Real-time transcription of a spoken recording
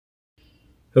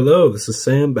Hello, this is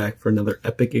Sam back for another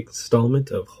epic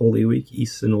installment of Holy Week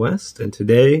East and West, and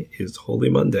today is Holy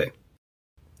Monday.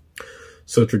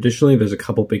 So traditionally there's a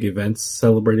couple big events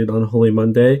celebrated on Holy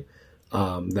Monday,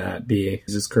 that be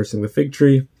Jesus cursing the fig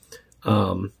tree,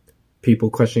 people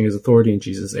questioning his authority and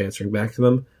Jesus answering back to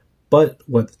them. But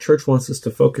what the church wants us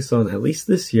to focus on, at least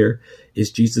this year, is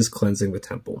Jesus cleansing the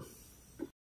temple.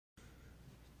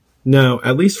 Now,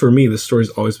 at least for me, this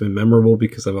story's always been memorable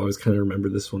because I've always kind of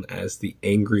remembered this one as the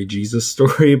angry Jesus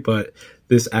story, but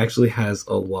this actually has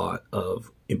a lot of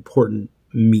important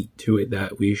meat to it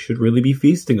that we should really be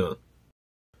feasting on.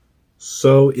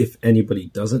 So, if anybody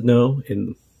doesn't know,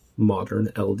 in modern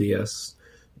LDS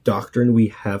doctrine, we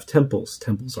have temples.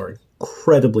 Temples are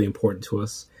incredibly important to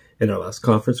us. In our last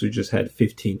conference, we just had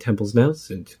 15 temples announced,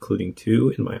 including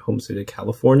 2 in my home state of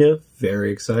California.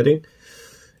 Very exciting.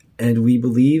 And we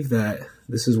believe that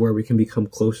this is where we can become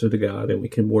closer to God, and we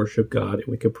can worship God, and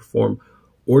we can perform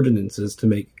ordinances to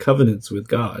make covenants with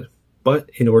God. But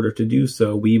in order to do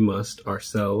so, we must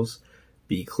ourselves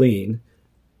be clean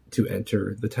to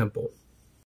enter the temple.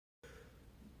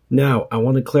 Now, I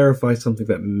want to clarify something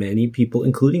that many people,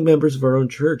 including members of our own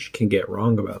church, can get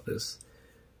wrong about this.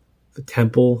 The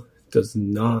temple does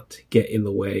not get in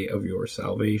the way of your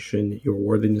salvation. Your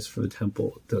worthiness for the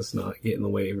temple does not get in the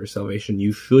way of your salvation.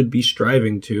 You should be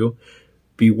striving to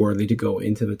be worthy to go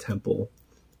into the temple,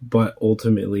 but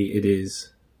ultimately it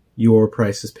is your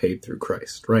price is paid through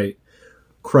Christ, right?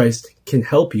 Christ can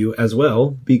help you as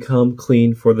well become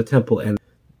clean for the temple, and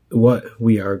what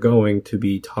we are going to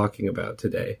be talking about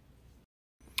today.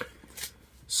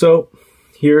 So,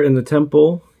 here in the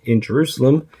temple in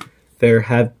Jerusalem, there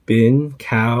have been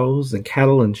cows and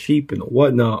cattle and sheep and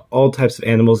whatnot, all types of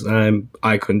animals. And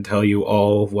I couldn't tell you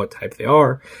all of what type they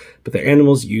are, but they're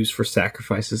animals used for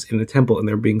sacrifices in the temple, and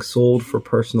they're being sold for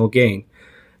personal gain.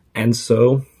 And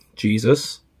so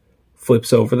Jesus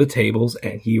flips over the tables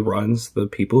and he runs the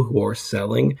people who are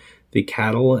selling the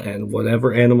cattle and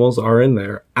whatever animals are in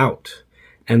there out.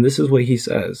 And this is what he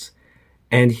says.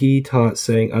 And he taught,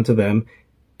 saying unto them,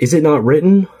 Is it not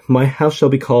written, My house shall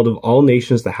be called of all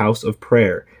nations the house of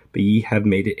prayer, but ye have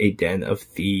made it a den of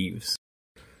thieves.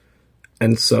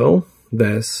 And so,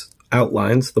 this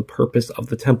outlines the purpose of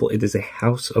the temple. It is a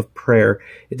house of prayer.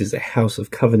 It is a house of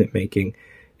covenant making.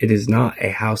 It is not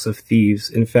a house of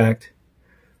thieves. In fact,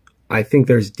 I think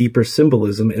there's deeper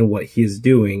symbolism in what he is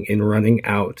doing in running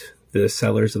out the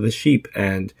sellers of the sheep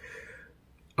and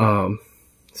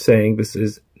saying this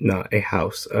is not a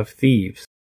house of thieves.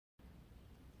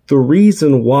 The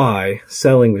reason why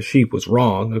selling the sheep was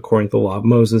wrong, according to the law of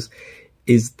Moses,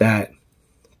 is that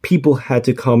people had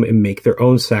to come and make their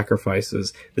own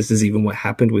sacrifices. This is even what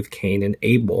happened with Cain and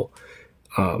Abel.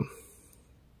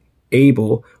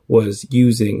 Abel was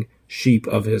using sheep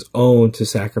of his own to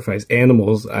sacrifice,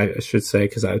 animals, I should say,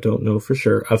 because I don't know for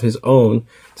sure, of his own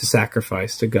to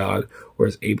sacrifice to God,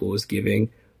 whereas Abel was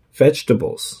giving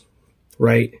vegetables,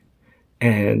 right?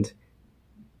 And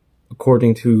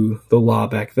according to the law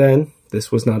back then, this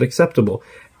was not acceptable.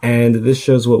 And this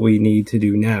shows what we need to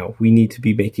do now. We need to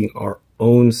be making our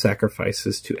own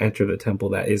sacrifices to enter the temple.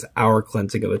 That is our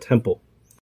cleansing of the temple.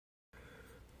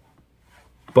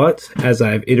 But, as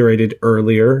I've iterated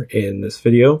earlier in this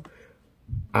video,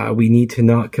 we need to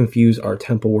not confuse our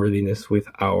temple worthiness with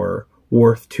our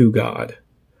worth to God,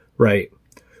 right?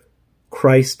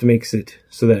 Christ makes it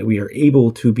so that we are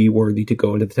able to be worthy to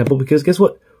go into the temple, because guess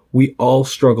what? We all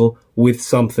struggle with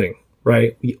something,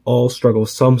 right? We all struggle with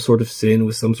some sort of sin,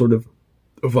 with some sort of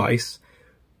vice.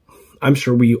 I'm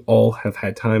sure we all have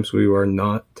had times where we are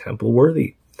not temple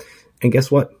worthy. And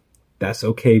guess what? That's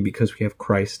okay, because we have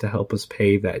Christ to help us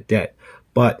pay that debt.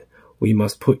 But we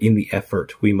must put in the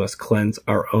effort. We must cleanse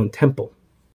our own temple.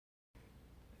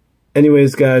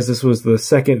 Anyways, guys, this was the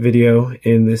second video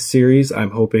in this series.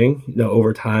 I'm hoping,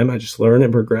 over time, I just learn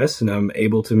and progress, and I'm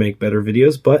able to make better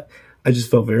videos. But I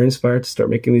just felt very inspired to start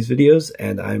making these videos,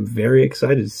 and I'm very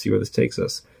excited to see where this takes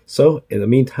us. So, in the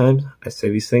meantime, I say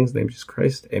these things in the name of Jesus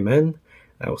Christ. Amen.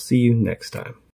 I will see you next time.